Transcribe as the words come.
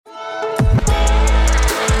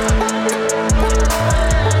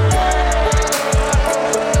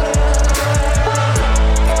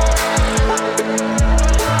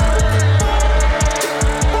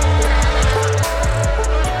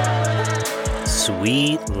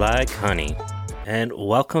Sweet like honey. And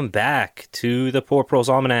welcome back to the Poor Proles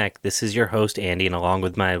Almanac. This is your host, Andy, and along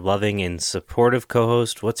with my loving and supportive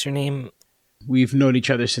co-host, what's your name? We've known each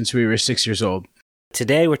other since we were 6 years old.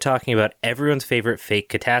 Today we're talking about everyone's favorite fake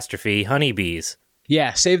catastrophe, honeybees.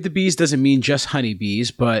 Yeah, save the bees doesn't mean just honeybees,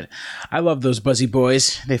 but I love those buzzy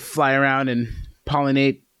boys. They fly around and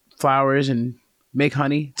pollinate flowers and make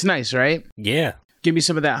honey. It's nice, right? Yeah. Give me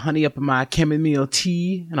some of that honey up in my chamomile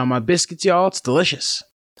tea and on my biscuits, y'all. It's delicious.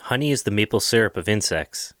 Honey is the maple syrup of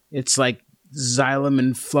insects. It's like xylem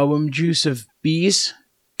and phloem juice of bees.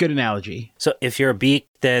 Good analogy. So if you're a bee,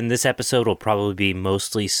 then this episode will probably be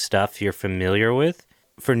mostly stuff you're familiar with.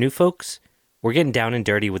 For new folks, we're getting down and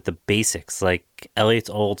dirty with the basics, like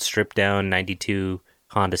Elliot's old stripped-down 92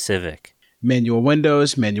 Honda Civic. Manual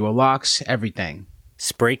windows, manual locks, everything.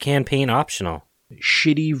 Spray can paint optional.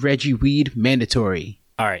 Shitty Reggie weed mandatory.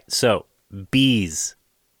 All right, so bees.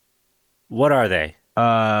 What are they?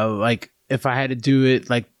 Like if I had to do it,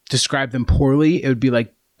 like describe them poorly, it would be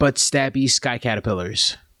like butt stabby sky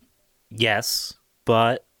caterpillars. Yes,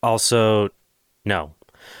 but also no.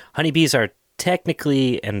 Honeybees are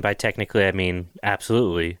technically, and by technically I mean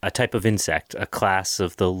absolutely, a type of insect, a class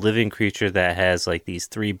of the living creature that has like these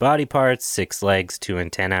 3 body parts, 6 legs, 2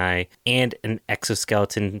 antennae, and an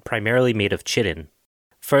exoskeleton primarily made of chitin.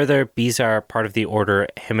 Further, bees are part of the order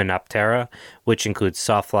Hymenoptera, which includes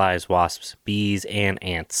sawflies, wasps, bees, and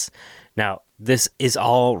ants. Now, this is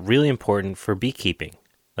all really important for beekeeping.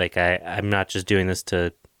 Like, I'm not just doing this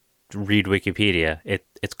to read Wikipedia.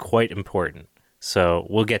 It's quite important. So,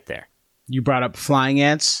 we'll get there. You brought up flying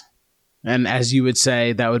ants, and as you would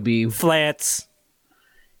say, that would be... Flats.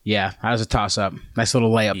 Yeah, that was a toss-up. Nice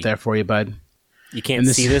little layup there for you, bud. You can't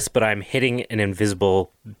see this, but I'm hitting an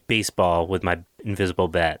invisible baseball with my invisible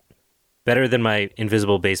bat. Better than my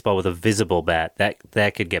invisible baseball with a visible bat.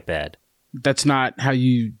 That could get bad. That's not how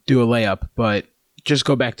you do a layup, but just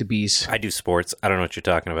go back to bees. I do sports. I don't know what you're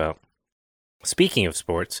talking about. Speaking of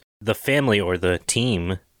sports, the family or the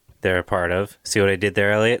team they're a part of. See what I did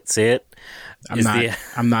there, Elliot? See it?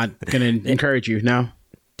 I'm not going to encourage you, no.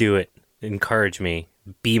 Do it. Encourage me.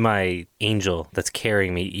 Be my angel that's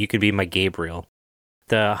carrying me. You could be my Gabriel.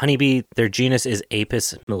 The honeybee, their genus is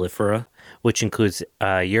Apis mellifera, which includes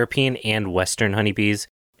European and Western honeybees,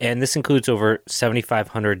 and this includes over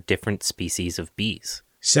 7,500 different species of bees.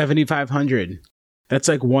 7,500. That's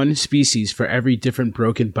like one species for every different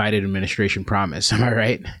broken Biden administration promise. Am I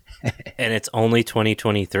right? And it's only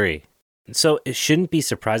 2023. So it shouldn't be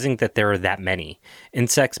surprising that there are that many.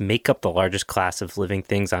 Insects make up the largest class of living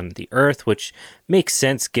things on the earth, which makes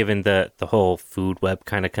sense given the whole food web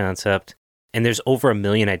kind of concept. And there's over 1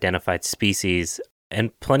 million identified species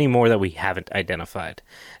and plenty more that we haven't identified.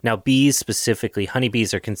 Now, bees, specifically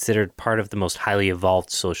honeybees, are considered part of the most highly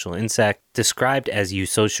evolved social insect, described as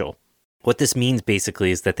eusocial. What this means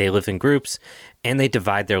basically is that they live in groups and they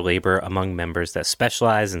divide their labor among members that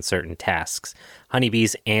specialize in certain tasks.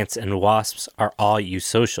 Honeybees, ants, and wasps are all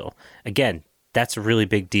eusocial. Again, that's a really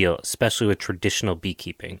big deal, especially with traditional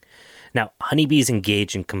beekeeping. Now, honeybees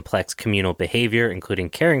engage in complex communal behavior,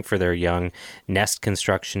 including caring for their young, nest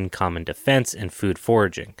construction, common defense, and food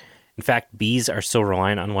foraging. In fact, bees are so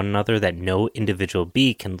reliant on one another that no individual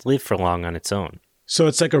bee can live for long on its own. So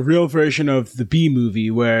it's like a real version of the Bee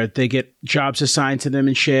Movie where they get jobs assigned to them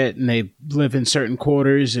and shit, and they live in certain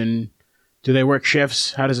quarters, and do they work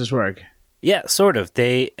shifts? How does this work? Yeah, sort of.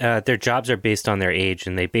 Their jobs are based on their age,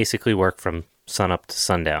 and they basically work from sunup to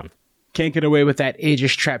sundown. Can't get away with that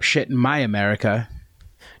ageist trap shit in my America.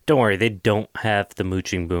 Don't worry, they don't have the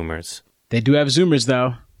mooching boomers. They do have Zoomers,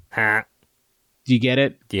 though. Huh? Do you get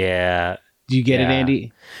it? Yeah. Do you get it,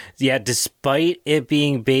 Andy? Yeah, despite it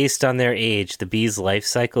being based on their age, the bee's life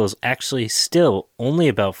cycle is actually still only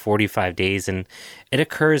about 45 days, and it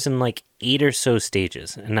occurs in like 8 or so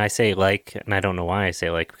stages. And I say like, and I don't know why I say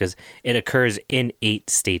like, because it occurs in 8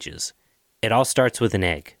 stages. It all starts with an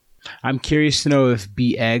egg. I'm curious to know if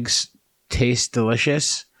bee eggs taste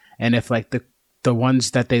delicious, and if like the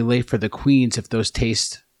ones that they lay for the queens, if those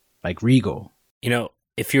taste like regal. You know,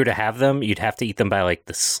 if you were to have them, you'd have to eat them by like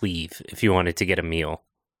the sleeve if you wanted to get a meal.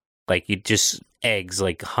 Like you just eggs,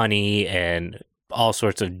 like honey and all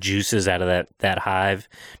sorts of juices out of that hive,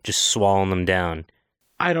 just swallowing them down.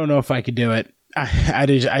 I don't know if I could do it.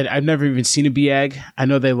 I've never even seen a bee egg. I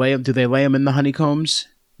know they lay them. Do they lay them in the honeycombs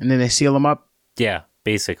and then they seal them up? Yeah,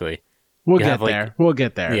 basically. We'll get there. We'll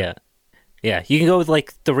get there. Yeah. Yeah, you can go with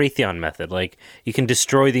like the Raytheon method. Like you can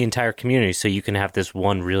destroy the entire community so you can have this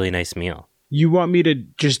one really nice meal. You want me to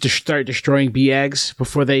just start destroying bee eggs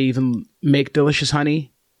before they even make delicious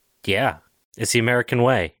honey? Yeah, it's the American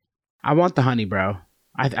way. I want the honey, bro.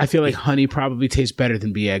 I feel like honey probably tastes better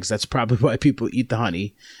than bee eggs. That's probably why people eat the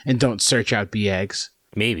honey and don't search out bee eggs.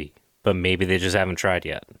 Maybe, but maybe they just haven't tried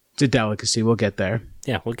yet. It's a delicacy. We'll get there.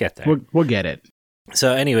 Yeah, we'll get there. We'll get it.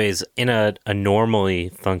 So anyways, in a normally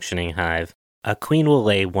functioning hive, a queen will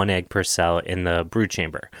lay 1 egg per cell in the brood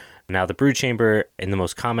chamber. Now, the brood chamber in the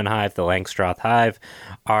most common hive, the Langstroth hive,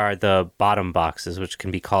 are the bottom boxes, which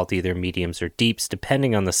can be called either mediums or deeps,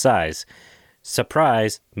 depending on the size.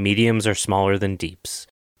 Surprise, mediums are smaller than deeps.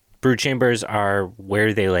 Brood chambers are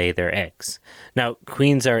where they lay their eggs. Now,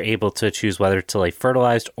 queens are able to choose whether to lay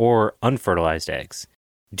fertilized or unfertilized eggs.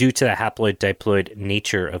 Due to the haploid-diploid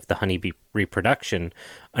nature of the honeybee reproduction,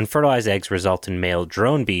 unfertilized eggs result in male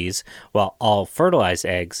drone bees, while all fertilized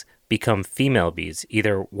eggs become female bees,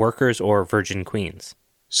 either workers or virgin queens.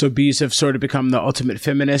 So bees have sort of become the ultimate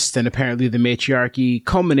feminist, and apparently the matriarchy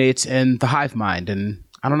culminates in the hive mind, and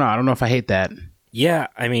I don't know if I hate that. Yeah,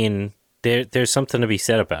 I mean, there's something to be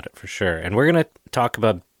said about it for sure. And we're going to talk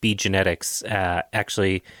about bee genetics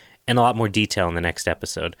actually in a lot more detail in the next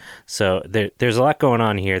episode. So there's a lot going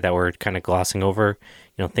on here that we're kind of glossing over.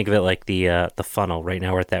 You know, think of it like the funnel. Right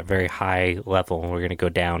now we're at that very high level, and we're going to go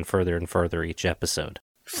down further and further each episode.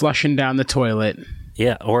 Flushing down the toilet.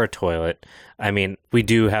 Yeah, or a toilet. I mean, we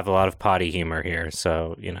do have a lot of potty humor here,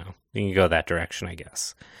 so, you know, you can go that direction, I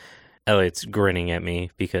guess. Elliot's grinning at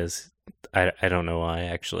me because I don't know why,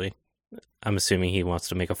 actually. I'm assuming he wants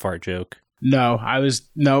to make a fart joke. Nope,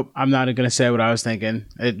 I'm not going to say what I was thinking.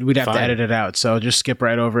 We'd have to edit it out, so just skip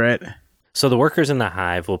right over it. So the workers in the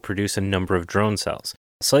hive will produce a number of drone cells,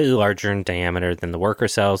 slightly larger in diameter than the worker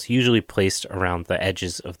cells, usually placed around the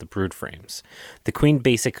edges of the brood frames. The queen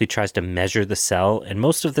basically tries to measure the cell, and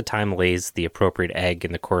most of the time lays the appropriate egg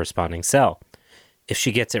in the corresponding cell. If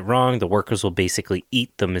she gets it wrong, the workers will basically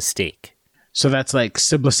eat the mistake. So that's like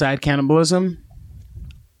siblicide cannibalism?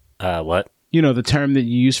 What? You know, the term that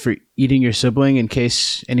you use for eating your sibling, in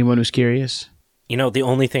case anyone was curious? You know, the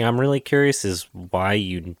only thing I'm really curious is why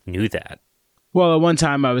you knew that. Well, at one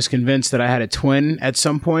time I was convinced that I had a twin at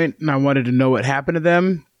some point, and I wanted to know what happened to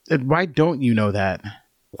them. Why don't you know that?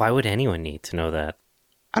 Why would anyone need to know that?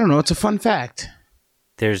 I don't know. It's a fun fact.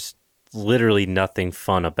 There's literally nothing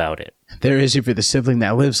fun about it. There is if you're the sibling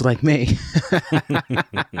that lives like me.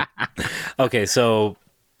 Okay, so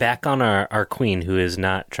back on our queen, who is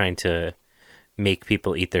not trying to make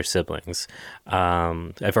people eat their siblings.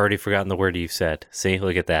 I've already forgotten the word you've said. See,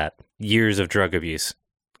 look at that. Years of drug abuse.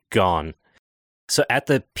 Gone. So at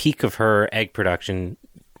the peak of her egg production,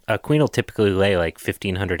 a queen will typically lay like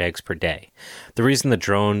 1,500 eggs per day. The reason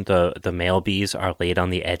the male bees are laid on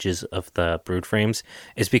the edges of the brood frames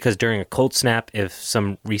is because during a cold snap, if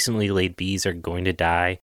some recently laid bees are going to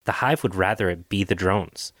die, the hive would rather it be the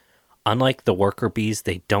drones. Unlike the worker bees,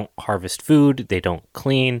 they don't harvest food, they don't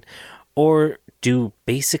clean, or do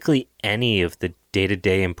basically any of the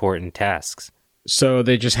day-to-day important tasks. So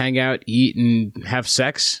they just hang out, eat, and have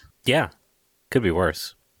sex? Yeah, could be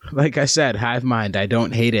worse. Like I said, hive mind, I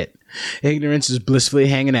don't hate it. Ignorance is blissfully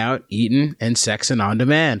hanging out, eating, and sexing on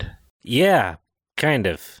demand. Yeah, kind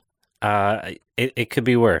of. It could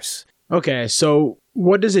be worse. Okay, so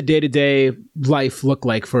what does a day-to-day life look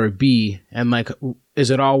like for a bee? And like, is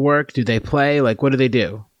it all work? Do they play? Like, what do they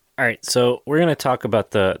do? All right, so we're going to talk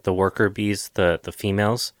about the worker bees, the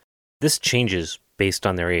females. This changes based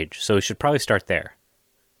on their age, so we should probably start there.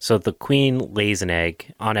 So the queen lays an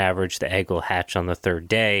egg. On average, the egg will hatch on the 3rd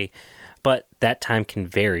day, but that time can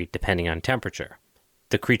vary depending on temperature.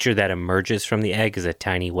 The creature that emerges from the egg is a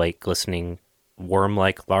tiny, white, glistening,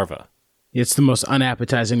 worm-like larva. It's the most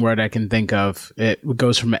unappetizing word I can think of. It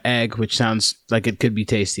goes from an egg, which sounds like it could be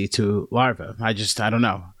tasty, to larva. I don't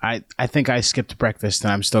know. I think I skipped breakfast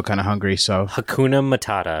and I'm still kind of hungry, so... Hakuna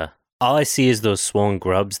Matata. All I see is those swollen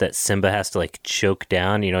grubs that Simba has to, like, choke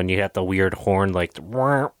down, you know, and you got the weird horn, like...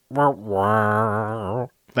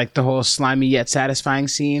 Like the whole slimy yet satisfying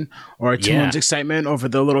scene? Or Toon's excitement over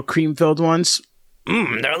the little cream-filled ones?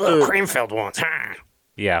 They're little cream-filled ones, huh?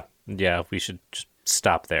 Yeah, we should just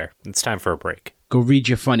stop there. It's time for a break. Go read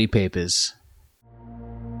your funny papers.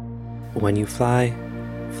 When you fly,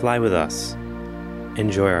 fly with us.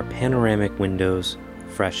 Enjoy our panoramic windows,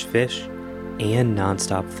 fresh fish, and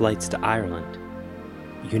non-stop flights to Ireland.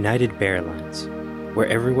 United Bear Lines, where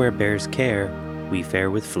everywhere bears care, we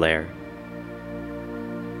fare with flair.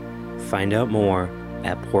 Find out more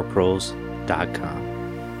at porproles.com.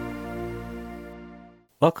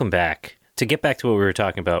 Welcome back. To get back to what we were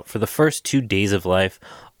talking about, for the first 2 days of life,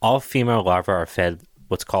 all female larvae are fed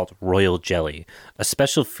what's called royal jelly, a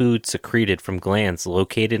special food secreted from glands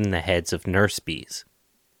located in the heads of nurse bees.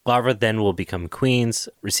 Larvae then will become queens,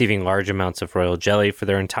 receiving large amounts of royal jelly for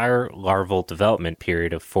their entire larval development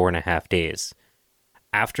period of 4.5 days.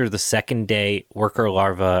 After the second day, worker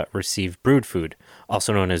larvae receive brood food,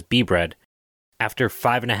 also known as bee bread. After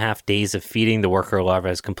 5.5 days of feeding, the worker larva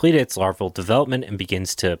has completed its larval development and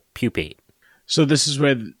begins to pupate. So this is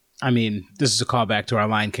where, this is a callback to our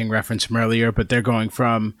Lion King reference from earlier, but they're going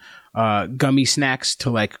from gummy snacks to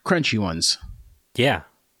like crunchy ones. Yeah.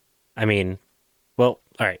 Well,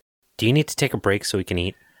 all right. Do you need to take a break so we can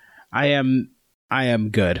eat? I am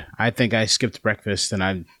good. I think I skipped breakfast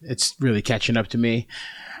and it's really catching up to me.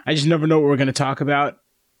 I just never know what we're going to talk about,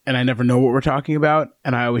 and I never know what we're talking about,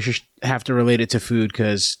 and I always just have to relate it to food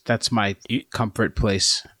because that's my comfort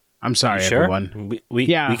place. I'm sorry, sure? Everyone. We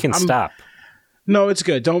can stop. No, it's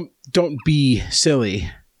good. Don't be silly.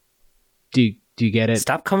 Do you get it?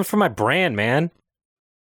 Stop coming for my brand, man.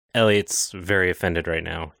 Elliot's very offended right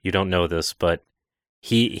now. You don't know this, but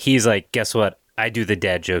he's like, guess what? I do the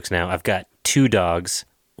dad jokes now. I've got 2 dogs.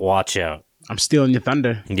 Watch out. I'm stealing your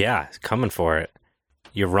thunder. Yeah, coming for it.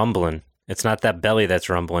 You're rumbling. It's not that belly that's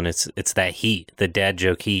rumbling. It's that heat, the dad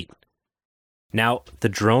joke heat. Now, the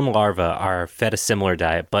drone larvae are fed a similar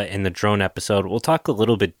diet, but in the drone episode, we'll talk a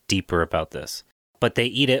little bit deeper about this. But they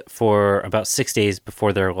eat it for about 6 days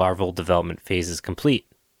before their larval development phase is complete.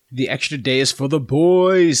 The extra day is for the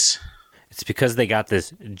boys. It's because they got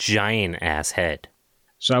this giant ass head.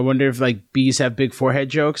 So I wonder if like bees have big forehead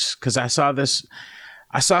jokes, because I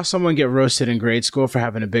saw someone get roasted in grade school for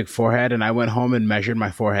having a big forehead, and I went home and measured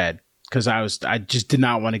my forehead because I just did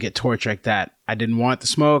not want to get torched like that. I didn't want the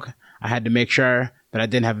smoke. I had to make sure that I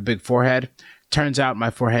didn't have a big forehead. Turns out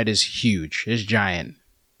my forehead is huge. It's giant.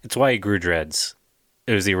 It's why he grew dreads.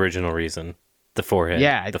 It was the original reason. The forehead.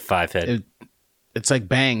 Yeah. The 5 head. It's like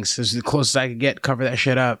bangs. It's the closest I could get. Cover that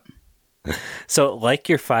shit up. So like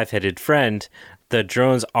your 5-headed friend, the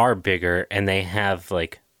drones are bigger and they have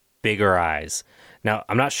like bigger eyes. Now,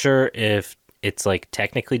 I'm not sure if it's like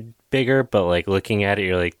technically bigger, but like looking at it,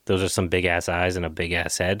 you're like, those are some big ass eyes and a big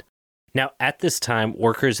ass head. Now, at this time,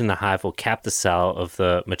 workers in the hive will cap the cell of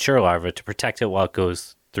the mature larva to protect it while it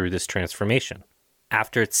goes through this transformation.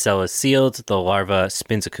 After its cell is sealed, the larva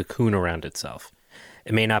spins a cocoon around itself.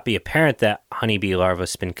 It may not be apparent that honeybee larvae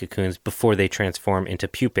spin cocoons before they transform into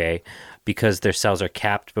pupae because their cells are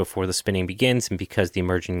capped before the spinning begins and because the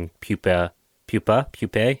emerging pupae,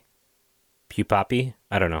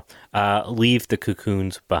 I don't know, leave the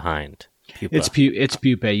cocoons behind. Pupa. It's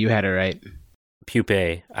pupae. You had it right.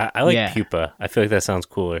 Pupae. I like pupa. I feel like that sounds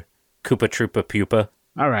cooler. Koopa troopa pupa.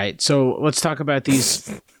 All right, so let's talk about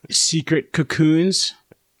these secret cocoons.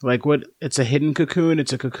 Like what? It's a hidden cocoon.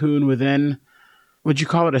 It's a cocoon within... Would you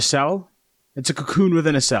call it a cell? It's a cocoon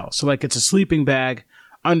within a cell. So like it's a sleeping bag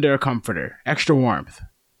under a comforter. Extra warmth.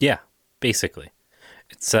 Yeah, basically.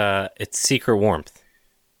 It's secret warmth.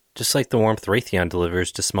 Just like the warmth Raytheon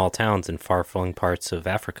delivers to small towns in far-flung parts of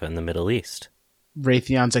Africa and the Middle East.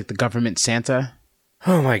 Raytheon's like the government Santa?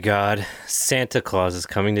 Oh my god. Santa Claus is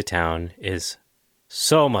coming to town is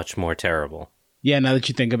so much more terrible. Yeah, now that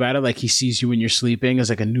you think about it, like he sees you when you're sleeping is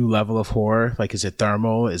like a new level of horror. Like, is it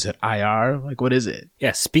thermal? Is it IR? Like, what is it?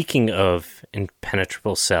 Yeah, speaking of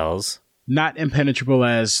impenetrable cells. Not impenetrable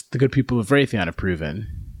as the good people of Raytheon have proven.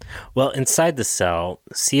 Well, inside the cell,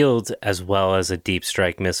 sealed as well as a deep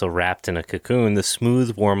strike missile wrapped in a cocoon, the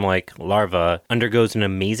smooth, worm-like larva undergoes an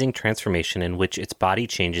amazing transformation in which its body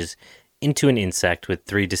changes into an insect with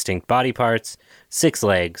 3 distinct body parts, 6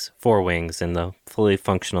 legs, 4 wings, and the fully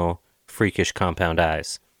functional freakish compound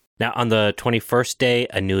eyes. Now, on the 21st day,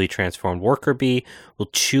 a newly transformed worker bee will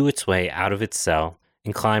chew its way out of its cell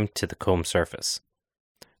and climb to the comb surface.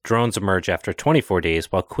 Drones emerge after 24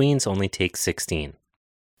 days, while queens only take 16.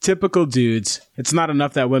 Typical dudes. It's not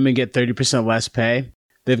enough that women get 30% less pay.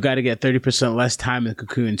 They've got to get 30% less time in the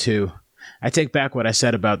cocoon, too. I take back what I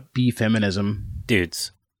said about bee feminism.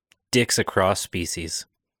 Dudes. Dicks across species.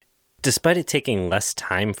 Despite it taking less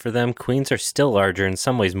time for them, queens are still larger and in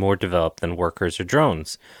some ways more developed than workers or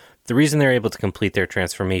drones. The reason they're able to complete their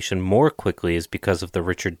transformation more quickly is because of the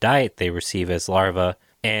richer diet they receive as larvae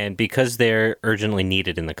and because they're urgently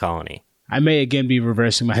needed in the colony. I may again be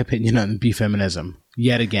reversing my opinion on bee feminism.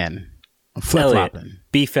 Yet again. I'm flip-flopping.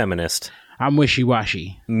 Bee feminist. I'm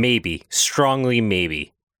wishy-washy. Maybe. Strongly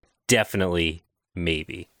maybe. Definitely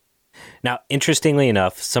maybe. Now, interestingly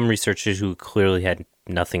enough, some researchers who clearly had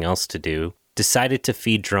nothing else to do decided to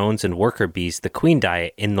feed drones and worker bees the queen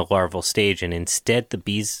diet in the larval stage, and instead the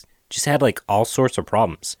bees just had like all sorts of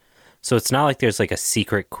problems. So it's not like there's like a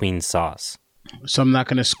secret queen sauce. So I'm not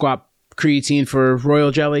going to swap creatine for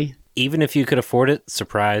royal jelly? Even if you could afford it,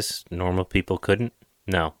 surprise, normal people couldn't.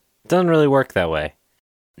 No, it doesn't really work that way.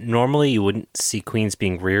 Normally, you wouldn't see queens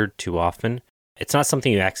being reared too often. It's not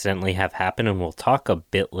something you accidentally have happen, and we'll talk a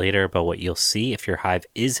bit later about what you'll see if your hive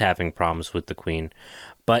is having problems with the queen.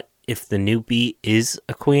 But if the new bee is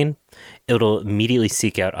a queen, it'll immediately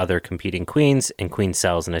seek out other competing queens and queen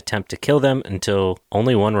cells and attempt to kill them until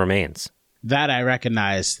only one remains. That I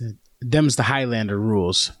recognize. Them's the Highlander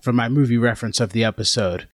rules from my movie reference of the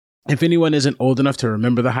episode. If anyone isn't old enough to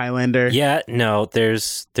remember the Highlander, Yeah, no,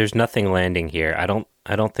 there's nothing landing here. I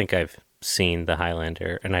don't think I've seen the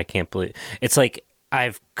Highlander, and I can't believe it's like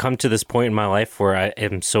I've come to this point in my life where I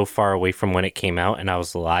am so far away from when it came out and I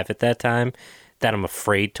was alive at that time that I'm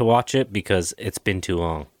afraid to watch it because it's been too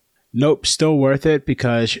long. nope, still worth it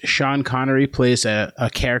because Sean Connery plays a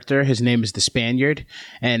character. His name is the Spaniard,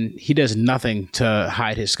 and he does nothing to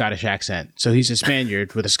hide his Scottish accent. So he's a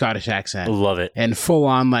Spaniard with a Scottish accent. Love it. And full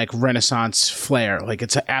on like Renaissance flair. Like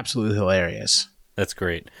it's absolutely hilarious. That's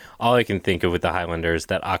great. All I can think of with the Highlander is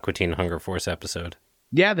that Aqua Teen Hunger Force episode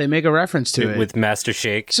Yeah, they make a reference to it. with Master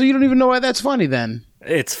Shake. So you don't even know why that's funny then.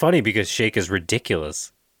 It's funny because Shake is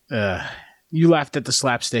ridiculous. You laughed at the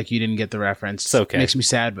slapstick. You didn't get the reference. It's okay. Makes me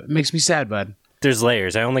sad. Makes me sad, bud. There's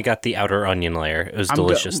layers. I only got the outer onion layer. It was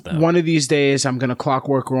delicious, though. One of these days, I'm going to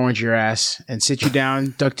clockwork orange your ass and sit you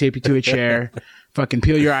down, duct tape you to a chair, fucking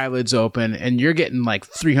peel your eyelids open, and you're getting like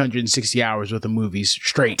 360 hours worth of movies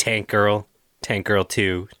straight. Tank Girl, Tank Girl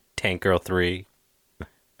 2, Tank Girl 3.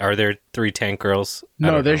 Are there 3 Tank Girls?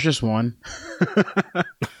 No, there's just one.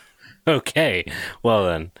 Okay. Well,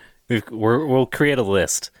 then. We'll create a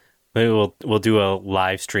list. Maybe we'll do a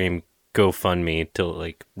live stream GoFundMe to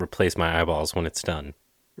like replace my eyeballs when it's done.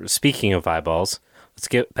 Speaking of eyeballs, let's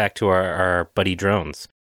get back to our buddy drones.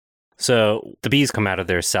 So the bees come out of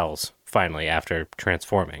their cells finally after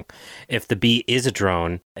transforming. If the bee is a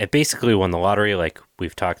drone, it basically won the lottery like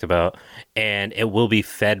we've talked about, and it will be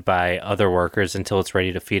fed by other workers until it's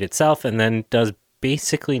ready to feed itself and then does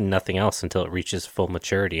basically nothing else until it reaches full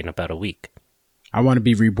maturity in about a week. I want to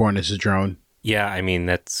be reborn as a drone. Yeah, I mean,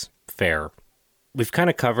 that's fair. We've kind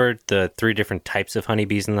of covered the 3 different types of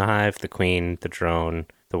honeybees in the hive, the queen, the drone,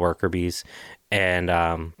 the worker bees, and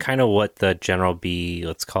kind of what the general bee,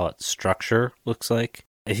 let's call it structure, looks like.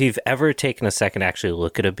 If you've ever taken a second to actually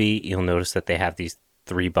look at a bee, you'll notice that they have these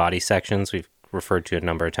 3 body sections we've referred to a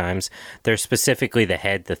number of times. They're specifically the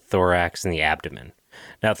head, the thorax, and the abdomen.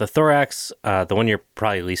 Now, the thorax, the one you're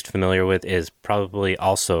probably least familiar with, is probably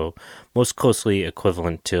also most closely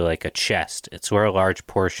equivalent to like a chest. It's where a large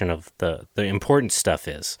portion of the important stuff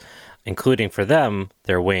is, including for them,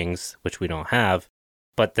 their wings, which we don't have,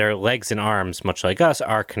 but their legs and arms, much like us,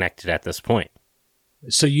 are connected at this point.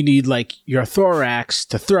 So you need like your thorax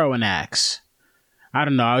to throw an axe. I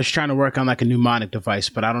don't know. I was trying to work on like a mnemonic device,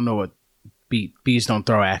 but I don't know what bees don't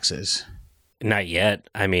throw axes. Not yet.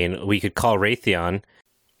 I mean, we could call Raytheon.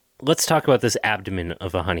 Let's talk about this abdomen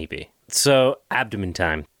of a honeybee. So, abdomen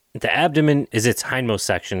time. The abdomen is its hindmost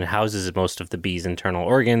section and houses most of the bee's internal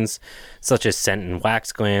organs, such as scent and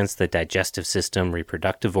wax glands, the digestive system,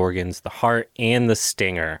 reproductive organs, the heart, and the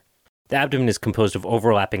stinger. The abdomen is composed of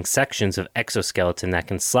overlapping sections of exoskeleton that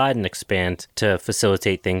can slide and expand to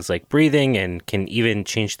facilitate things like breathing and can even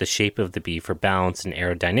change the shape of the bee for balance and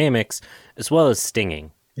aerodynamics, as well as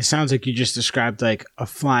stinging. It sounds like you just described like a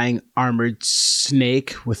flying armored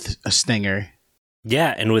snake with a stinger.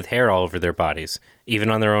 Yeah, and with hair all over their bodies, even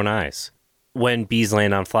on their own eyes. When bees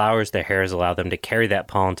land on flowers, their hairs allow them to carry that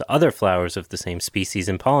pollen to other flowers of the same species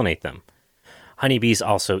and pollinate them. Honeybees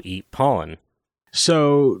also eat pollen.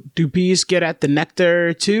 So, do bees get at the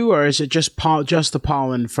nectar too, or is it just the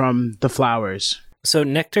pollen from the flowers? So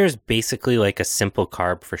nectar is basically like a simple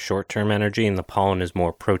carb for short-term energy, and the pollen is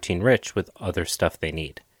more protein-rich with other stuff they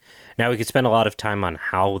need. Now, we could spend a lot of time on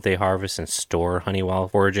how they harvest and store honey while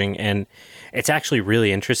foraging, and it's actually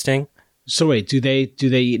really interesting. So wait, do they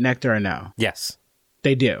eat nectar or no? Yes.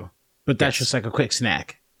 They do, but that's Yes. just like a quick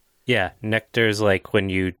snack. Yeah, nectar is like when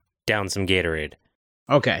you down some Gatorade.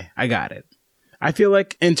 Okay, I got it. I feel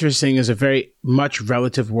like interesting is a very much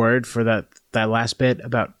relative word for that last bit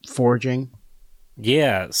about foraging.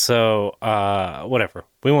 Yeah, so whatever.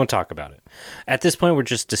 We won't talk about it. At this point, we're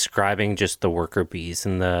just describing just the worker bees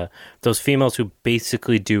and those females who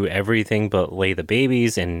basically do everything but lay the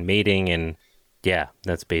babies and mating, and yeah,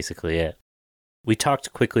 that's basically it. We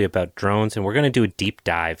talked quickly about drones, and we're going to do a deep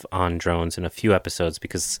dive on drones in a few episodes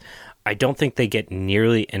because I don't think they get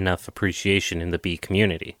nearly enough appreciation in the bee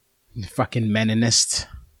community. Fucking meninist.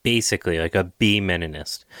 Basically, like a bee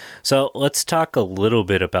meninist. So let's talk a little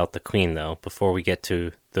bit about the queen, though, before we get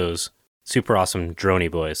to those super awesome droney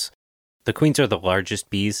boys. The queens are the largest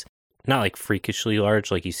bees. not like freakishly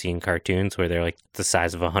large like you see in cartoons where they're like the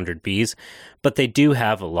size of 100 bees, but they do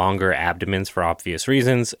have longer abdomens for obvious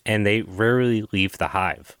reasons, and they rarely leave the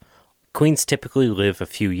hive. Queens typically live a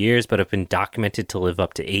few years, but have been documented to live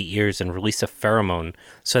up to 8 years and release a pheromone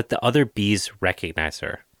so that the other bees recognize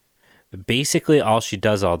her. Basically, all she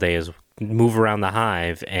does all day is move around the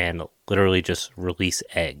hive and literally just release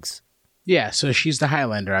eggs. Yeah, so she's the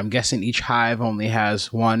Highlander. I'm guessing each hive only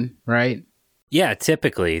has one, right? Yeah,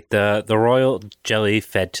 typically, the royal jelly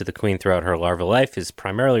fed to the queen throughout her larval life is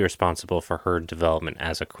primarily responsible for her development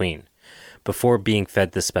as a queen. Before being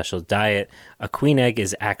fed this special diet, a queen egg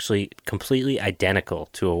is actually completely identical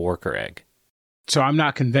to a worker egg. So I'm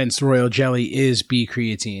not convinced royal jelly is bee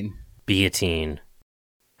creatine. Beatine.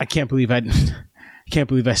 I can't believe I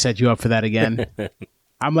set you up for that again.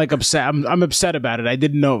 I'm like upset. I'm upset about it. I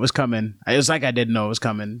didn't know it was coming. It was like I didn't know it was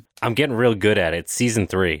coming. I'm getting real good at it. It's season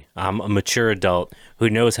 3. I'm a mature adult who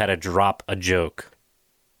knows how to drop a joke.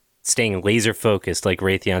 Staying laser focused like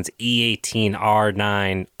Raytheon's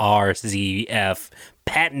E18R9RZF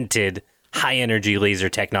patented high energy laser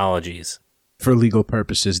technologies. For legal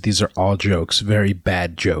purposes, these are all jokes. Very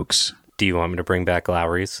bad jokes. Do you want me to bring back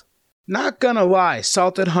Lowry's? Not gonna lie,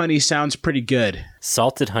 salted honey sounds pretty good.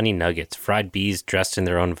 Salted honey nuggets, fried bees dressed in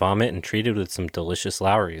their own vomit and treated with some delicious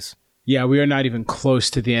Lowry's. Yeah, we are not even close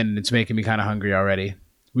to the end, and it's making me kind of hungry already.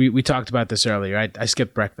 We talked about this earlier. I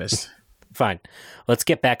skipped breakfast. Fine. Let's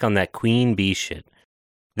get back on that queen bee shit.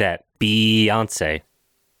 That Beyonce.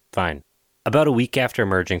 Fine. About a week after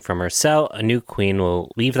emerging from her cell, a new queen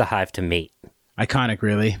will leave the hive to mate. Iconic,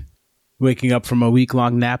 really. Waking up from a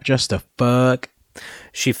week-long nap just to fuck.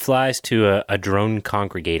 She flies to a drone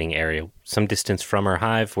congregating area, some distance from her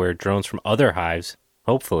hive, where drones from other hives,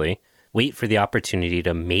 hopefully, wait for the opportunity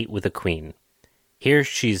to mate with a queen. Here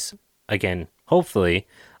she's, again, hopefully,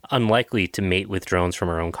 unlikely to mate with drones from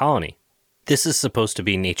her own colony. This is supposed to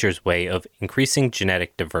be nature's way of increasing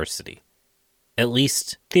genetic diversity. At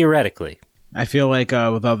least, theoretically. I feel like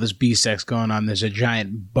with all this bee sex going on, there's a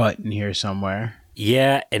giant butt in here somewhere.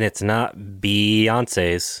 Yeah, and it's not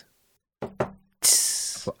Beyonce's.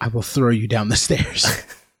 I will throw you down the stairs.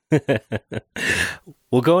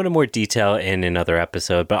 We'll go into more detail in another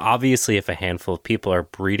episode, but obviously if a handful of people are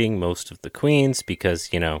breeding most of the queens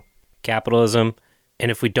because, capitalism,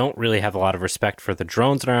 and if we don't really have a lot of respect for the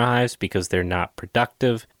drones in our hives because they're not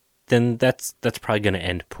productive, then that's probably going to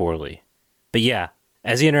end poorly. But yeah,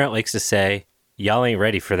 as the internet likes to say, y'all ain't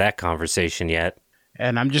ready for that conversation yet.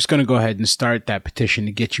 And I'm just going to go ahead and start that petition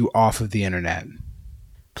to get you off of the internet.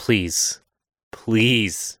 Please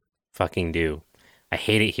fucking do. I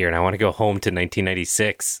hate it here and I want to go home to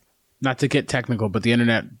 1996. Not to get technical, but the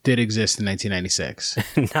internet did exist in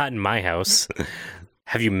 1996. Not in my house.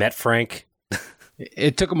 Have you met Frank?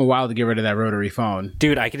 It took him a while to get rid of that rotary phone.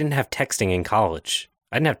 Dude, I didn't have texting in college.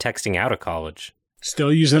 I didn't have texting out of college.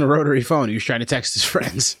 Still using a rotary phone. He was trying to text his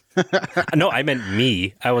friends. No, I meant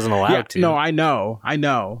me. I wasn't allowed to. No, I know.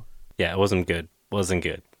 Yeah, it wasn't good.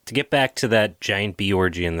 To get back to that giant bee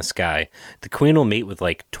orgy in the sky, the queen will mate with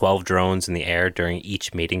like 12 drones in the air during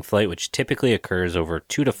each mating flight, which typically occurs over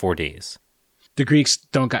 2 to 4 days. The Greeks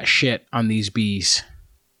don't got shit on these bees.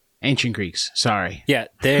 Ancient Greeks, sorry. Yeah,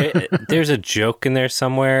 there's a joke in there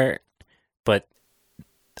somewhere, but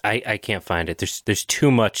I can't find it. There's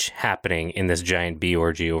too much happening in this giant bee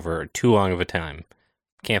orgy over too long of a time.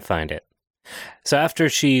 Can't find it. So after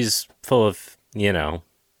she's full of,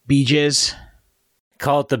 bee jizz.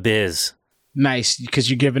 Call it the biz. Nice, because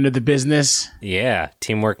you're giving to the business. Yeah,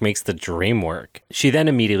 teamwork makes the dream work. She then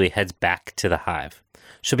immediately heads back to the hive.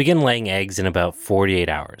 She'll begin laying eggs in about 48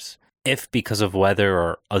 hours. If, because of weather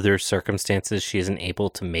or other circumstances, she isn't able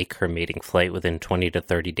to make her mating flight within 20 to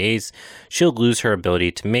 30 days, she'll lose her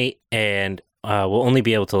ability to mate and will only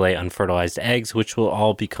be able to lay unfertilized eggs, which will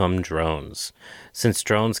all become drones. Since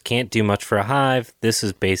drones can't do much for a hive, this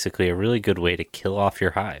is basically a really good way to kill off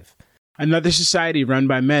your hive. Another society run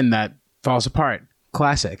by men that falls apart.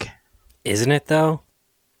 Classic. Isn't it, though?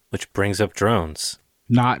 Which brings up drones.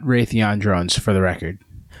 Not Raytheon drones, for the record.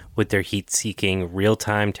 With their heat-seeking,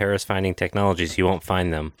 real-time terrace-finding technologies, you won't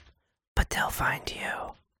find them. But they'll find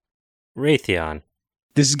you. Raytheon.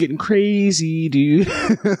 This is getting crazy, dude.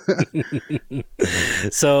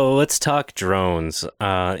 So let's talk drones.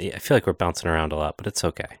 I feel like we're bouncing around a lot, but it's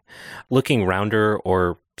okay. Looking rounder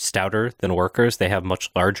or stouter than workers, they have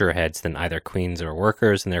much larger heads than either queens or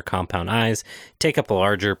workers, and their compound eyes take up a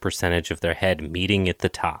larger percentage of their head, meeting at the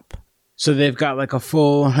top. So they've got like a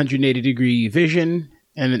full 180-degree vision,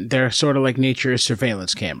 and they're sort of like nature's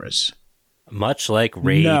surveillance cameras. Much like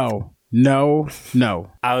Ray... No.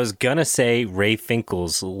 I was gonna say Ray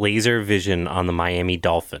Finkel's laser vision on the Miami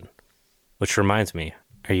Dolphin. Which reminds me,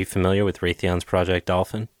 are you familiar with Raytheon's Project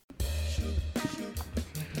Dolphin?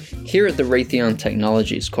 Here at the Raytheon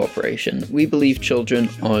Technologies Corporation, we believe children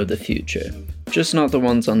are the future, just not the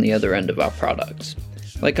ones on the other end of our products.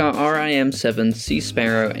 Like our RIM-7 Sea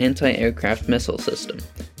Sparrow anti-aircraft missile system,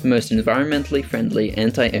 the most environmentally friendly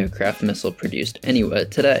anti-aircraft missile produced anywhere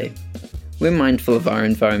today. We're mindful of our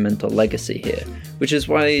environmental legacy here, which is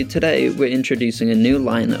why today we're introducing a new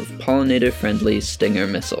line of pollinator-friendly Stinger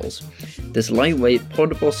missiles. This lightweight,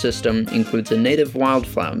 portable system includes a native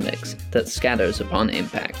wildflower mix that scatters upon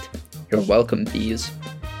impact. You're welcome, bees.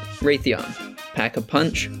 Raytheon. Pack a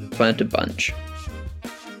punch, plant a bunch.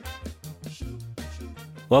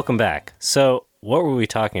 Welcome back. So, what were we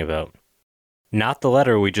talking about? Not the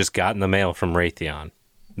letter we just got in the mail from Raytheon.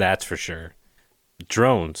 That's for sure.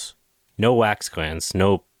 Drones. No wax glands,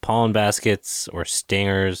 no pollen baskets or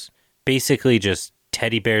stingers. Basically just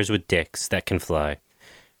teddy bears with dicks that can fly.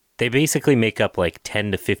 They basically make up like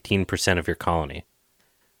 10 to 15% of your colony.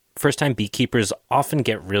 First-time beekeepers often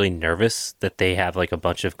get really nervous that they have like a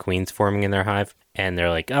bunch of queens forming in their hive, and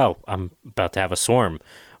they're like, oh, I'm about to have a swarm.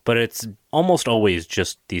 But it's almost always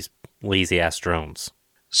just these lazy-ass drones.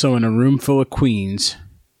 So in a room full of queens,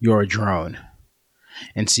 you're a drone.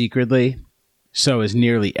 And secretly, so is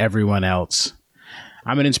nearly everyone else.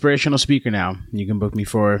 I'm an inspirational speaker now. You can book me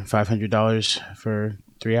for $500 for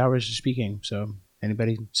 3 hours of speaking. So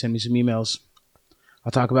anybody send me some emails.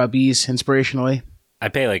 I'll talk about bees inspirationally. I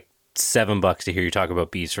pay like $7 to hear you talk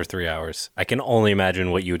about bees for 3 hours. I can only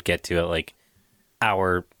imagine what you would get to at like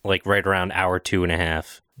right around hour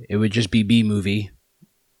 2.5. It would just be bee movie.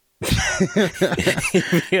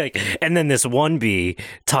 And then this one bee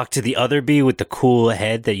talked to the other bee with the cool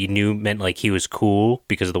head that you knew meant like he was cool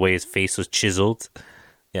because of the way his face was chiseled.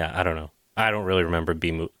 Yeah, I don't know. I don't really remember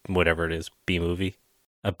whatever it is, bee movie.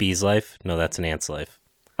 A bee's life? No, that's an ant's life.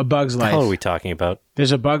 A bug's life. What are we talking about?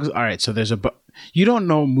 There's a bug's... All right, so there's a bug... You don't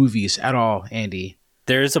know movies at all, Andy.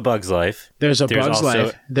 There is a bug's life. There's bug's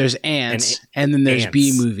life. There's ants. And then there's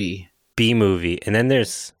bee movie. Bee movie. And then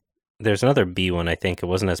there's another bee one, I think. It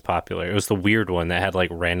wasn't as popular. It was the weird one that had like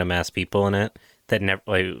random ass people in it that never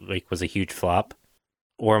like was a huge flop.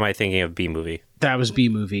 Or am I thinking of bee movie? That was bee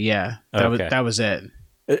movie, yeah. That was it.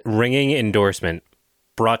 Ringing endorsement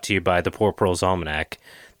brought to you by the Poor Pearl's Almanac.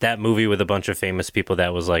 That movie with a bunch of famous people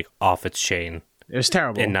that was like off its chain. It was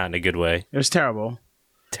terrible. And not in a good way. It was terrible.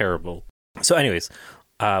 Terrible. So anyways,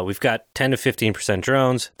 we've got 10 to 15%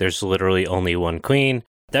 drones. There's literally only one queen.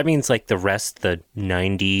 That means like the rest, the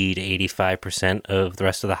 90 to 85% of the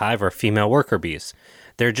rest of the hive are female worker bees.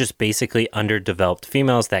 They're just basically underdeveloped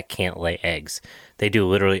females that can't lay eggs. They do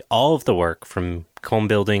literally all of the work from comb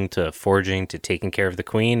building to foraging to taking care of the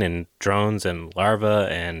queen and drones and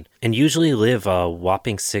larvae and usually live a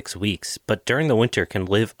whopping 6 weeks, but during the winter can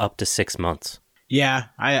live up to 6 months. Yeah,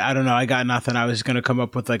 I don't know. I got nothing. I was going to come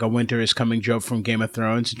up with like a winter is coming joke from Game of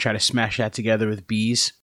Thrones and try to smash that together with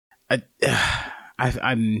bees.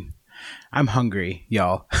 I'm hungry,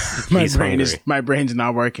 y'all. My brain's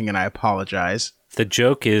not working, and I apologize. The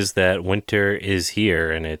joke is that winter is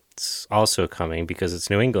here, and it's also coming because it's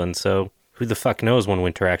New England. So who the fuck knows when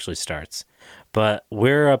winter actually starts? But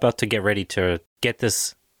we're about to get ready to get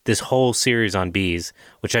this whole series on bees,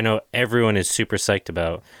 which I know everyone is super psyched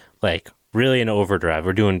about. Like really in overdrive.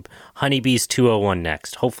 We're doing Honeybees 201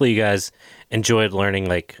 next. Hopefully, you guys enjoyed learning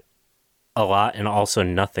like a lot and also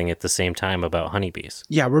nothing at the same time about honeybees.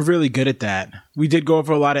 Yeah, we're really good at that. We did go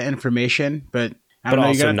over a lot of information, but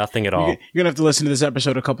also nothing at all. You're going to have to listen to this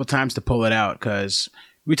episode a couple times to pull it out because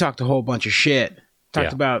we talked a whole bunch of shit.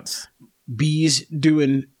 Talked about bees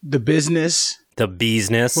doing the business. The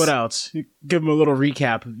beesness. What else? Give them a little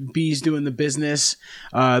recap. Bees doing the business.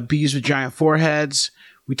 Bees with giant foreheads.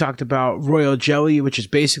 We talked about royal jelly, which is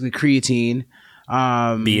basically creatine.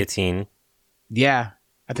 Beatine. Yeah.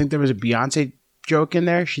 I think there was a Beyonce joke in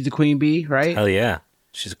there. She's a queen bee, right? Hell yeah.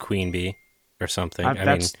 She's a queen bee or something. I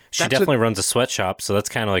mean, she definitely runs a sweatshop, so that's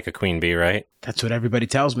kind of like a queen bee, right? That's what everybody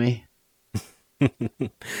tells me.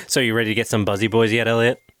 So you ready to get some buzzy boys yet,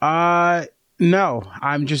 Elliot? No.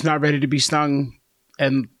 I'm just not ready to be stung.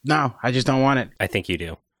 And no, I just don't want it. I think you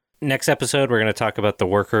do. Next episode, we're going to talk about the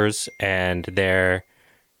workers and their,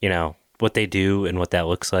 what they do and what that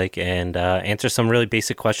looks like, and answer some really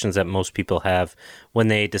basic questions that most people have when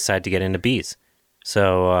they decide to get into bees.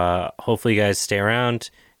 So hopefully you guys stay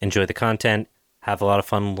around, enjoy the content, have a lot of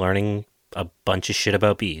fun learning a bunch of shit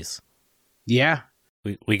about bees. Yeah.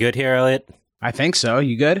 We good here, Elliot? I think so.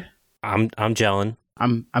 You good? I'm gelling.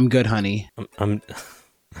 I'm good, honey. I'm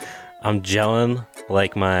gelling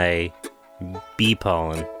like my bee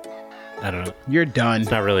pollen. I don't know. You're done.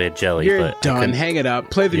 It's not really a jelly, You're but done. Hang it up.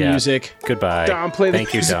 Play the music. Goodbye. Dom, play the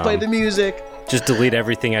Thank you, music. Dom. Play the music. Just delete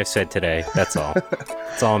everything I've said today. That's all.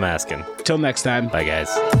 That's all I'm asking. Till next time. Bye,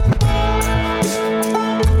 guys.